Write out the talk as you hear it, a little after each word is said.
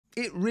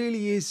It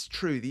really is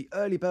true. The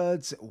early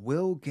birds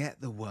will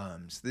get the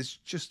worms. There's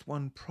just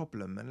one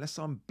problem. Unless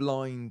I'm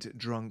blind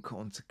drunk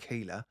on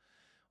tequila,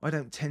 I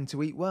don't tend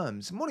to eat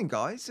worms. Morning,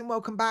 guys, and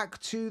welcome back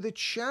to the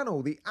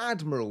channel. The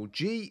Admiral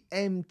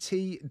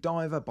GMT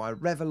Diver by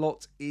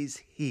Revelot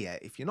is here.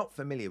 If you're not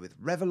familiar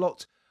with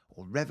Revelot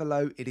or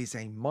Revelot, it is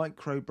a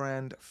micro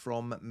brand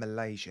from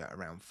Malaysia.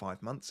 Around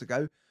 5 months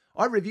ago,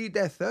 I reviewed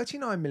their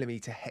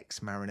 39mm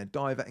Hex Mariner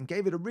diver and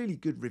gave it a really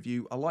good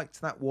review. I liked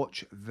that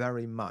watch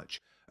very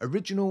much.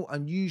 Original,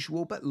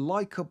 unusual, but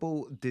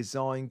likable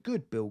design,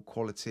 good build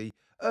quality.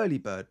 Early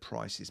bird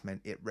prices meant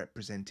it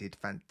represented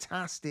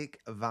fantastic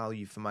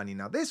value for money.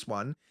 Now, this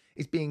one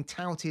is being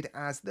touted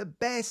as the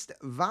best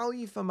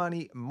value for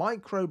money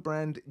micro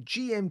brand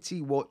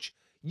GMT watch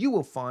you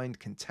will find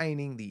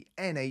containing the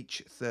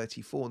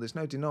NH34. There's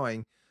no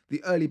denying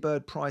the early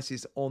bird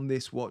prices on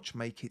this watch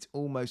make it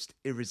almost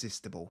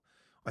irresistible.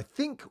 I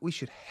think we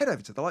should head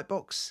over to the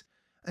Lightbox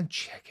and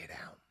check it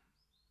out.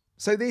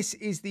 So this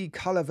is the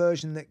colour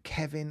version that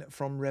Kevin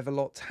from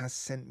Revelot has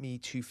sent me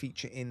to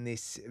feature in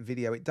this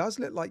video. It does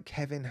look like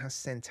Kevin has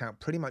sent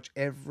out pretty much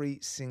every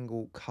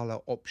single colour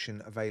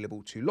option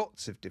available to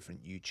lots of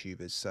different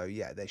YouTubers. So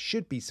yeah, there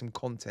should be some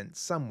content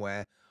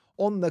somewhere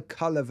on the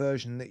colour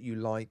version that you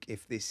like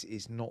if this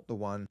is not the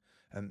one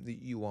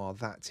that you are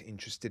that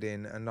interested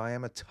in. And I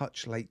am a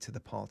touch late to the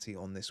party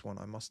on this one.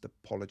 I must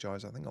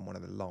apologise. I think I'm one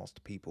of the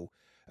last people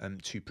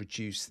to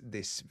produce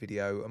this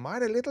video. I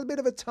had a little bit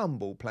of a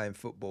tumble playing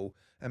football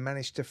and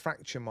managed to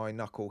fracture my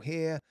knuckle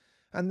here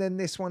and then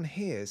this one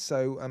here.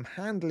 So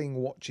handling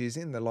watches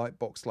in the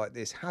Lightbox like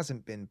this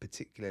hasn't been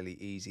particularly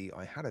easy.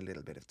 I had a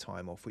little bit of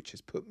time off, which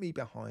has put me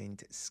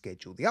behind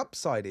schedule. The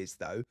upside is,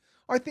 though,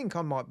 I think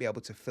I might be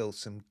able to fill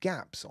some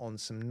gaps on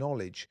some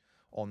knowledge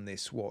on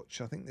this watch.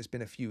 I think there's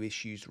been a few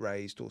issues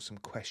raised or some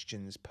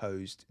questions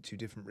posed to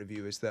different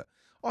reviewers that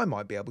I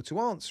might be able to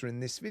answer in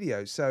this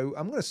video. So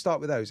I'm going to start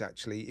with those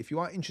actually. If you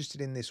are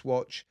interested in this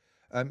watch,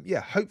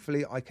 yeah,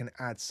 hopefully I can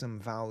add some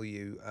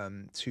value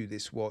to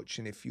this watch.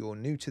 And if you're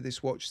new to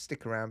this watch,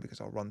 stick around because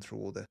I'll run through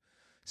all the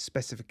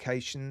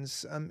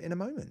specifications in a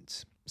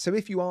moment. So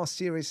if you are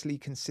seriously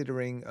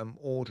considering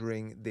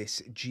ordering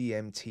this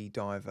GMT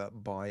Diver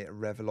by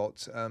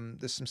Revelot,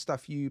 there's some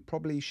stuff you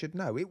probably should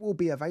know. It will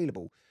be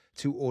available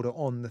to order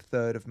on the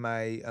 3rd of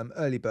May.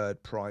 Early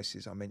bird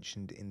prices I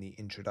mentioned in the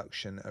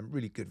introduction.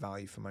 Really good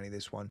value for money,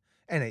 this one.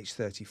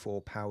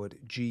 NH34 powered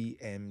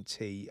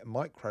GMT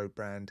micro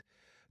brand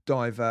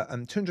diver.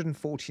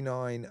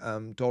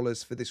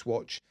 $249 for this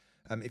watch.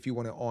 If you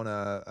want it on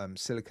a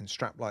silicone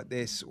strap like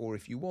this, or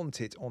if you want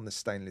it on the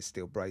stainless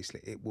steel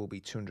bracelet, it will be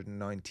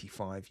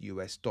 $295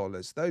 US.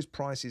 Those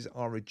prices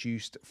are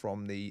reduced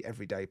from the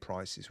everyday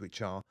prices,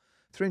 which are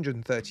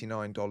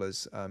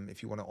 $339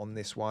 if you want it on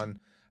this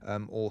one,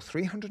 or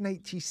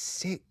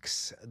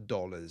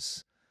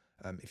 $386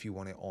 if you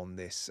want it on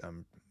this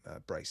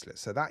bracelet.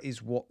 So that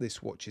is what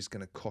this watch is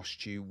going to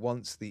cost you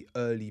once the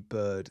early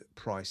bird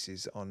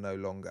prices are no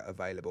longer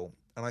available.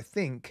 And I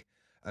think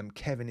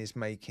Kevin is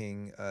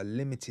making a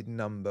limited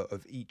number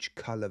of each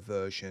colour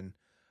version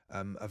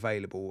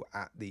available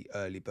at the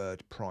early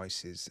bird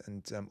prices.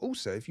 And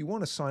also, if you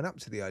want to sign up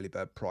to the early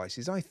bird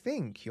prices, I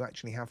think you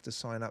actually have to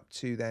sign up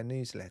to their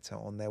newsletter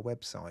on their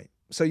website.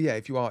 So yeah,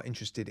 if you are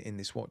interested in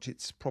this watch,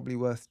 it's probably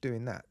worth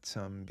doing that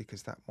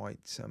because that might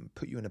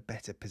put you in a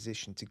better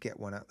position to get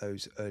one at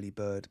those early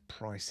bird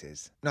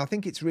prices. Now, I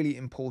think it's really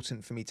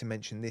important for me to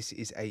mention this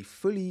is a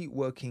fully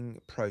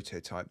working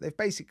prototype. They've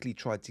basically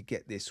tried to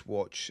get this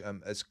watch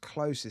as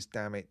close as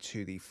damn it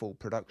to the full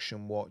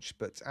production watch,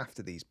 but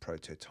after these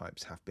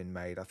prototypes have been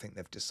made, I think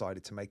they've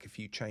decided to make a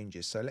few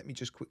changes. So let me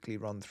just quickly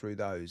run through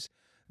those.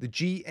 The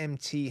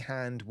GMT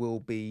hand will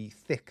be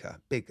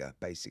thicker, bigger,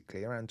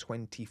 basically, around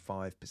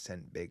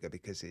 25% bigger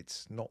because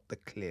it's not the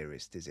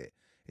clearest, is it?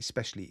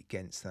 Especially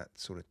against that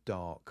sort of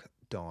dark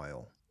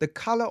dial. The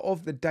colour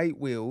of the date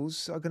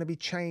wheels are going to be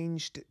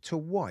changed to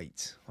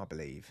white, I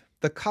believe.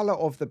 The colour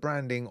of the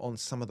branding on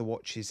some of the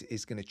watches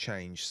is going to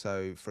change.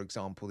 So, for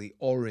example, the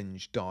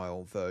orange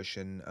dial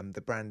version,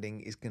 the branding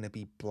is going to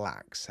be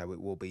black, so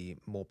it will be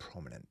more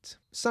prominent.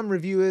 Some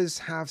reviewers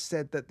have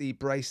said that the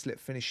bracelet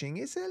finishing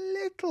is a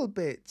little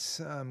bit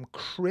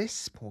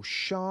crisp or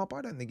sharp.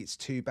 I don't think it's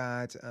too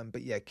bad,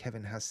 but yeah,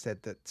 Kevin has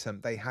said that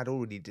they had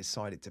already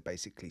decided to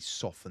basically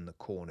soften the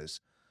corners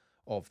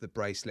of the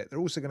bracelet. They're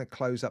also going to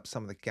close up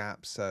some of the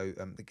gaps, so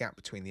the gap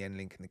between the end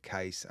link and the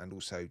case, and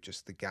also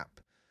just the gap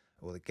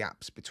or the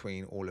gaps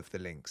between all of the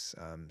links.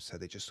 So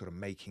they're just sort of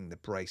making the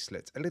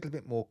bracelet a little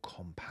bit more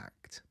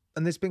compact.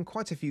 And there's been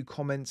quite a few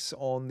comments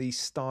on the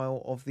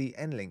style of the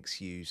end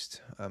links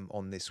used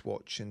on this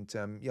watch. And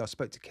yeah, I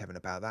spoke to Kevin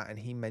about that, and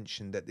he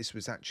mentioned that this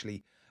was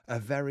actually a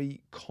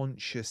very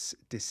conscious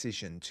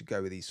decision to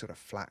go with these sort of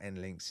flat end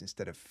links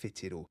instead of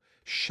fitted or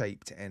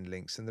shaped end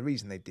links. And the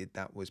reason they did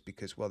that was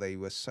because, well, they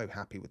were so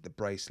happy with the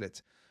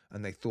bracelet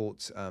and they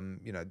thought,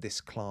 you know,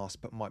 this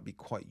clasp might be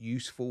quite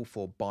useful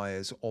for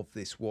buyers of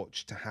this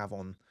watch to have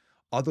on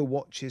other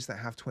watches that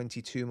have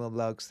 22mm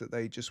lugs, that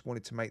they just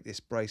wanted to make this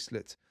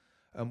bracelet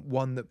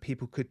one that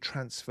people could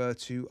transfer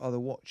to other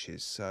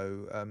watches.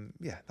 So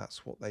yeah,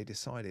 that's what they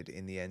decided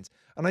in the end.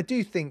 And I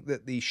do think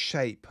that the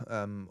shape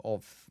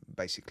of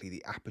basically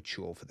the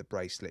aperture for the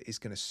bracelet is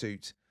going to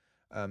suit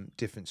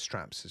different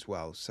straps as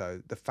well.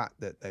 So the fact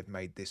that they've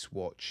made this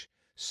watch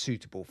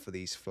suitable for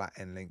these flat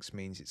end links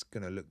means it's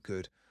going to look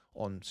good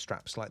on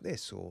straps like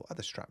this or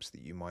other straps that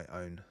you might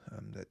own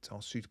that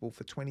are suitable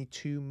for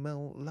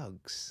 22mm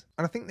lugs.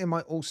 And I think they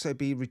might also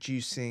be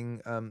reducing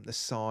the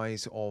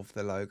size of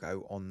the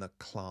logo on the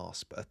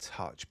clasp a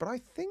touch, but I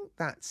think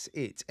that's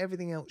it.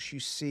 Everything else you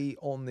see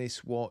on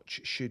this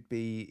watch should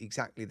be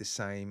exactly the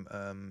same,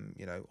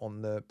 you know,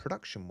 on the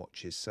production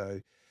watches. So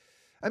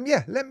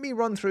yeah, let me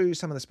run through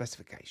some of the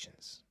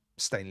specifications.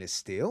 Stainless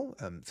steel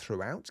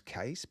throughout,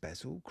 case,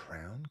 bezel,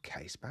 crown,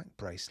 case back,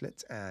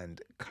 bracelet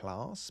and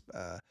clasp.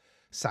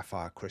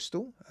 Sapphire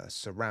crystal,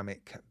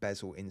 ceramic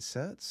bezel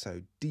insert, so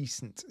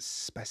decent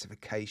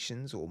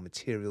specifications or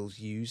materials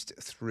used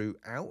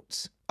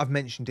throughout. I've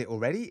mentioned it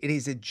already, it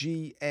is a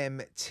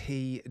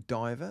GMT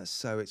diver,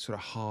 so it's sort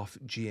of half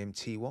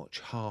GMT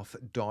watch, half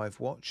dive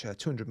watch,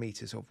 200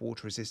 meters of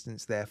water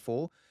resistance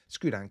therefore.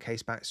 Screw down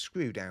case back,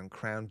 screw down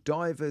crown,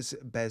 diver's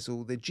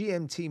bezel. The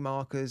GMT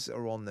markers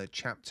are on the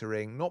chapter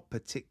ring, not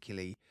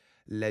particularly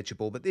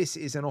legible, but this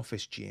is an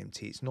office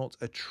GMT, it's not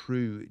a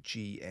true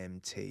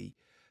GMT.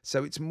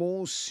 So it's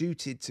more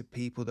suited to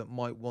people that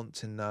might want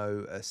to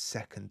know a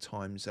second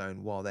time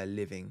zone while they're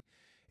living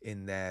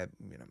in their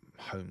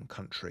home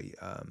country.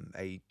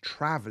 A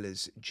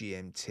traveler's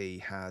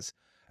GMT has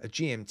a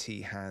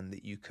GMT hand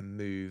that you can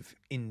move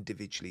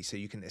individually, so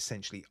you can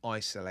essentially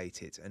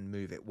isolate it and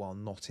move it while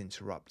not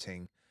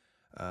interrupting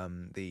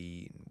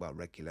the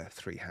regular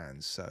three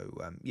hands. So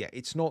yeah,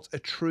 it's not a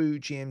true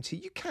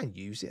GMT. You can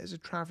use it as a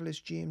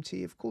traveler's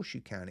GMT, of course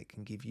you can. It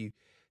can give you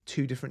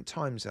two different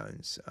time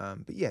zones,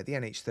 but yeah, the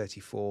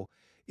NH34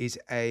 is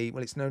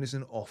it's known as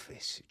an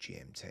office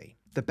GMT.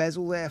 The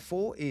bezel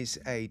therefore is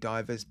a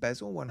diver's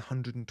bezel,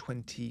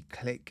 120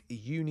 click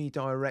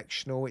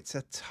unidirectional. It's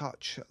a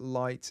touch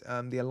light.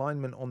 The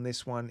alignment on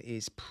this one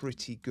is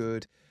pretty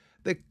good.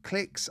 The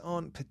clicks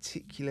aren't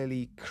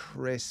particularly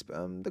crisp.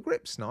 The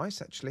grip's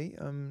nice actually.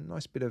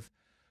 Nice bit of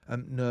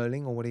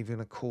knurling or whatever you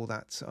want to call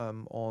that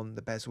on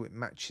the bezel. It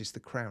matches the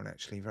crown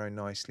actually very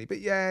nicely,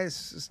 but yeah,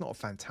 it's not a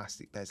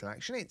fantastic bezel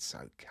action. It's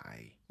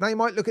okay. Now you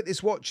might look at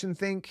this watch and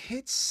think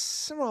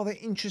it's a rather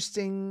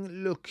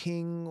interesting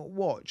looking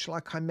watch.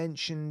 Like I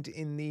mentioned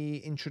in the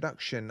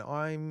introduction,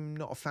 I'm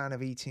not a fan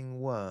of eating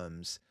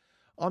worms.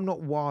 I'm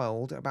not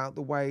wild about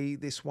the way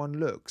this one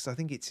looks. I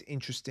think it's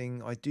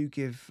interesting. I do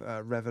give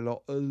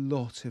Revelot a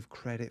lot of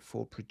credit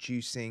for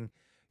producing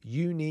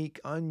unique,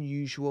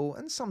 unusual,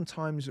 and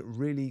sometimes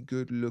really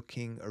good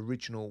looking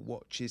original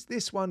watches.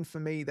 This one for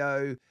me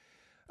though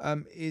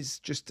is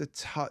just a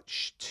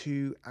touch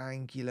too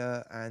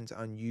angular and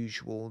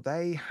unusual.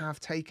 They have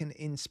taken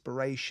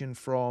inspiration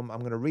from,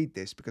 I'm going to read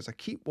this because I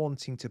keep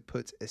wanting to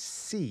put a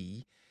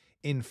C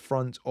in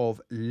front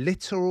of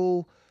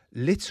literal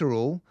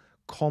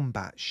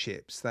combat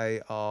ships.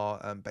 They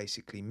are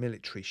basically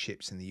military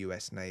ships in the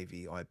US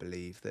Navy, I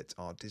believe, that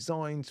are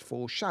designed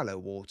for shallow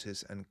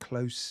waters and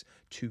close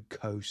to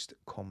coast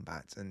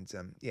combat. And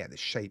yeah, the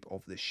shape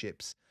of the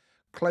ships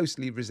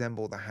closely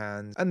resemble the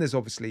hands, and there's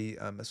obviously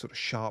a sort of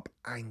sharp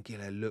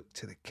angular look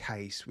to the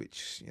case,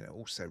 which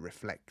also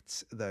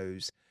reflects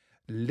those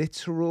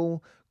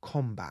literal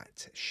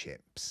combat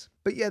ships.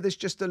 But yeah, there's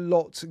just a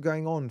lot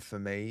going on for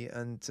me,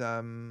 and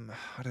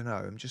I don't know,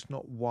 I'm just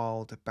not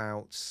wild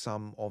about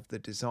some of the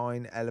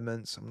design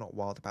elements. I'm not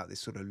wild about this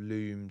sort of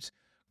loomed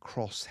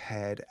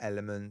crosshead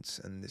element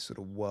and this sort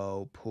of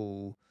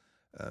whirlpool,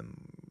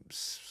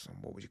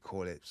 what would you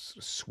call it, sort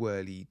of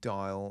swirly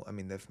dial. I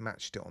mean, they've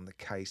matched it on the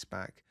case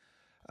back.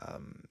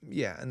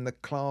 Yeah, and the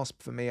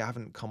clasp for me, I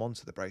haven't come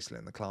onto the bracelet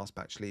and the clasp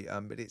actually,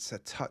 but it's a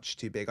touch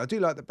too big. I do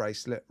like the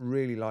bracelet,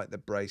 really like the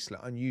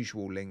bracelet.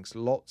 Unusual links,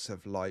 lots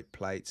of light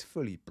plates,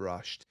 fully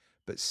brushed,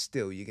 but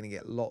still you're going to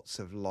get lots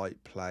of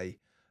light play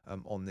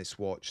on this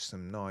watch.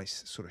 Some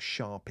nice sort of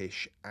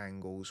sharpish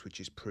angles, which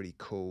is pretty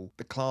cool.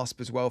 The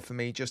clasp as well for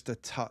me, just a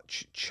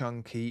touch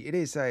chunky. It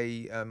is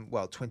a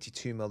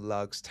 22mm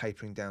lugs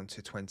tapering down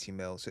to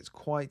 20mm, so it's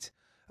quite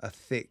a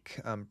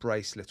thick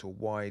bracelet or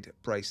wide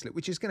bracelet,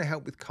 which is going to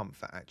help with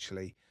comfort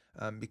actually,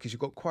 because you've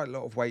got quite a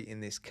lot of weight in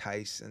this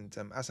case. And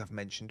as I've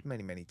mentioned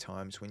many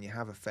times, when you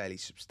have a fairly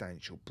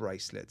substantial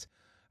bracelet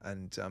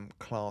and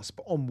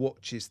clasp on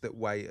watches that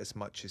weigh as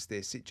much as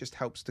this, it just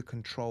helps to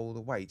control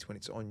the weight when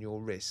it's on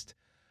your wrist.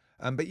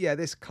 But yeah,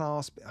 this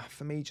clasp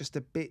for me just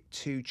a bit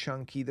too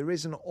chunky. There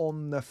is an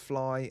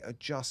on-the-fly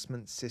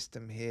adjustment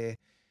system here.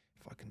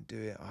 If I can do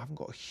it, I haven't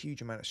got a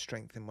huge amount of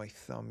strength in my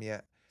thumb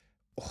yet.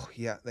 Oh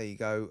yeah, there you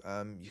go.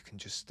 You can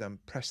just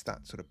press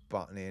that sort of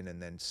button in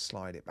and then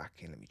slide it back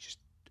in. Let me just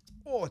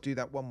do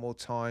that one more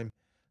time.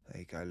 There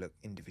you go. Look,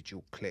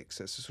 individual clicks.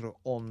 So it's a sort of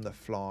on the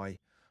fly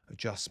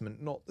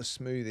adjustment. Not the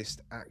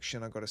smoothest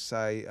action, I've got to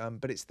say,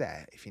 but it's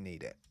there if you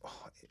need it.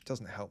 It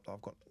doesn't help that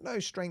I've got no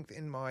strength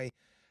in my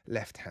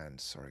left hand.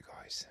 Sorry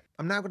guys.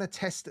 I'm now going to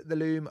test the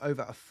loom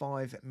over a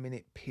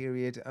 5-minute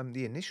period.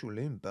 The initial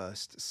loom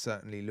burst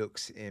certainly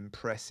looks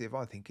impressive.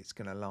 I think it's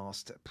going to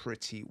last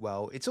pretty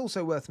well. It's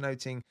also worth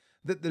noting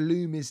that the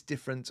loom is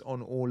different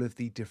on all of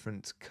the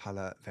different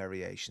colour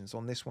variations.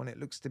 On this one, it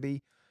looks to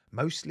be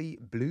mostly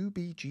blue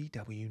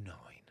BGW9.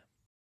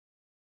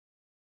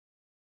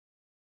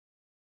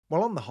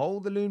 Well, on the whole,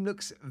 the loom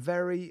looks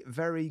very,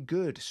 very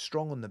good.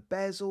 Strong on the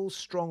bezel,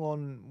 strong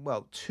on,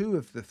 well, 2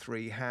 of the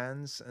 3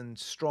 hands, and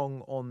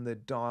strong on the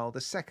dial.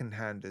 The second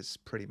hand has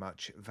pretty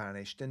much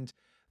vanished. And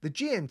the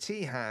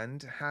GMT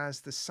hand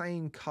has the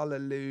same colour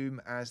loom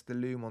as the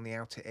loom on the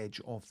outer edge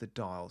of the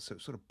dial. So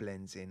it sort of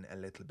blends in a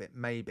little bit.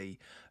 Maybe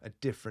a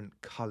different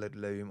coloured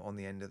loom on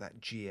the end of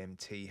that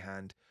GMT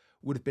hand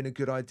would have been a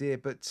good idea.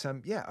 But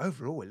yeah,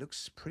 overall, it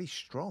looks pretty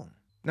strong.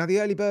 Now,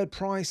 the early bird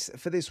price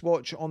for this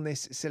watch on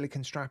this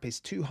silicon strap is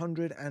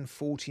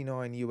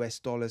 $249 US.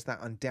 That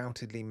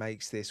undoubtedly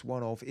makes this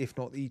one of, if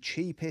not the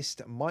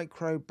cheapest,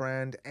 micro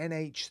brand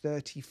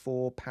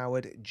NH34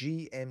 powered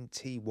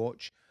GMT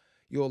watch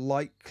you're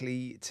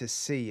likely to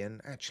see. And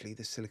actually,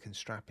 the silicon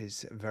strap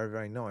is very,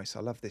 very nice.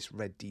 I love this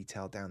red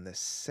detail down the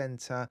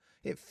center.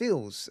 It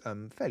feels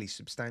fairly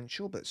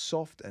substantial, but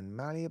soft and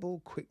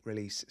malleable. Quick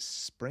release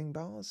spring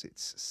bars.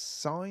 It's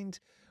signed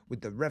with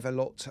the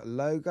Revelot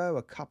logo,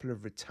 a couple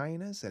of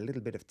retainers, a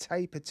little bit of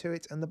taper to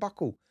it, and the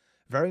buckle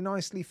very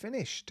nicely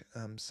finished.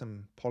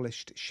 Some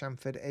polished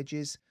chamfered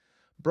edges,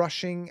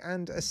 brushing,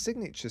 and a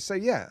signature. So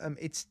yeah,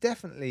 it's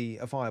definitely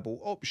a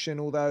viable option,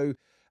 although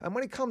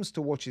when it comes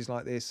to watches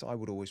like this, I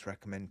would always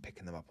recommend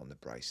picking them up on the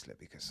bracelet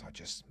because I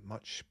just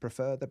much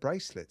prefer the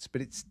bracelets,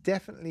 but it's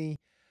definitely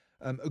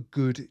a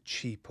good,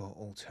 cheaper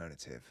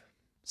alternative.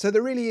 So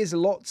there really is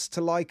lots to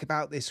like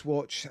about this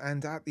watch,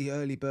 and at the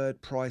early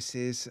bird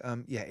prices,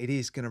 yeah, it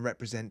is going to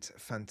represent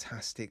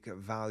fantastic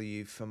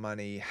value for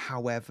money.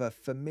 However,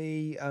 for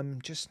me,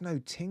 just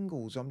no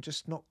tingles. I'm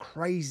just not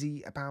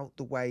crazy about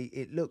the way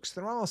it looks.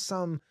 There are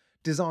some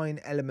design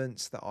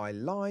elements that I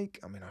like.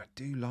 I mean, I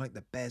do like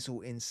the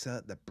bezel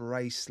insert. The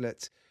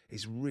bracelet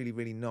is really,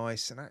 really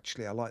nice, and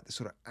actually I like the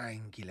sort of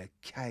angular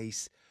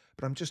case,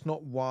 but I'm just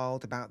not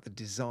wild about the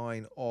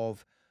design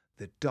of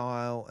the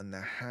dial and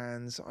the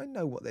hands. I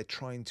know what they're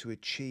trying to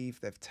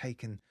achieve. They've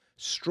taken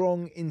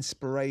strong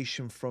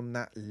inspiration from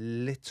that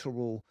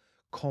literal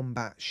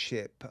combat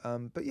ship.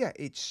 But yeah,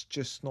 it's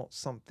just not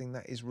something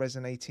that is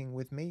resonating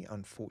with me,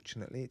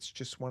 unfortunately. It's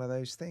just one of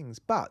those things.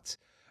 But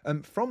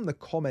from the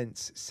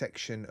comments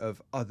section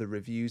of other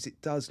reviews, it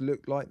does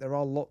look like there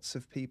are lots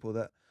of people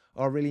that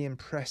are really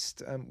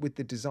impressed with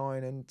the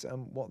design and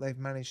what they've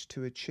managed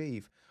to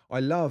achieve. I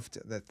loved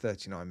the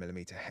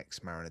 39mm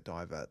Hex Mariner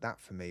Diver.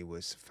 That for me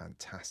was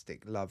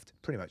fantastic. Loved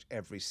pretty much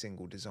every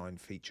single design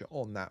feature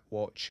on that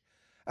watch.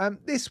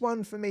 This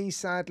one for me,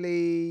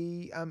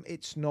 sadly,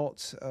 it's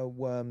not a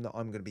worm that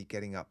I'm going to be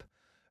getting up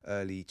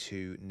early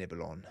to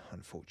nibble on,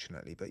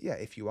 unfortunately. But yeah,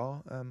 if you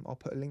are, I'll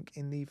put a link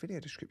in the video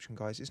description,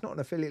 guys. It's not an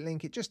affiliate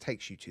link. It just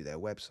takes you to their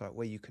website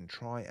where you can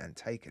try and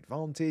take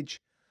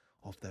advantage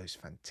of those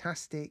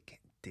fantastic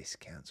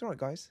discounts. All right,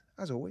 guys,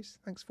 as always,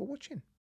 thanks for watching.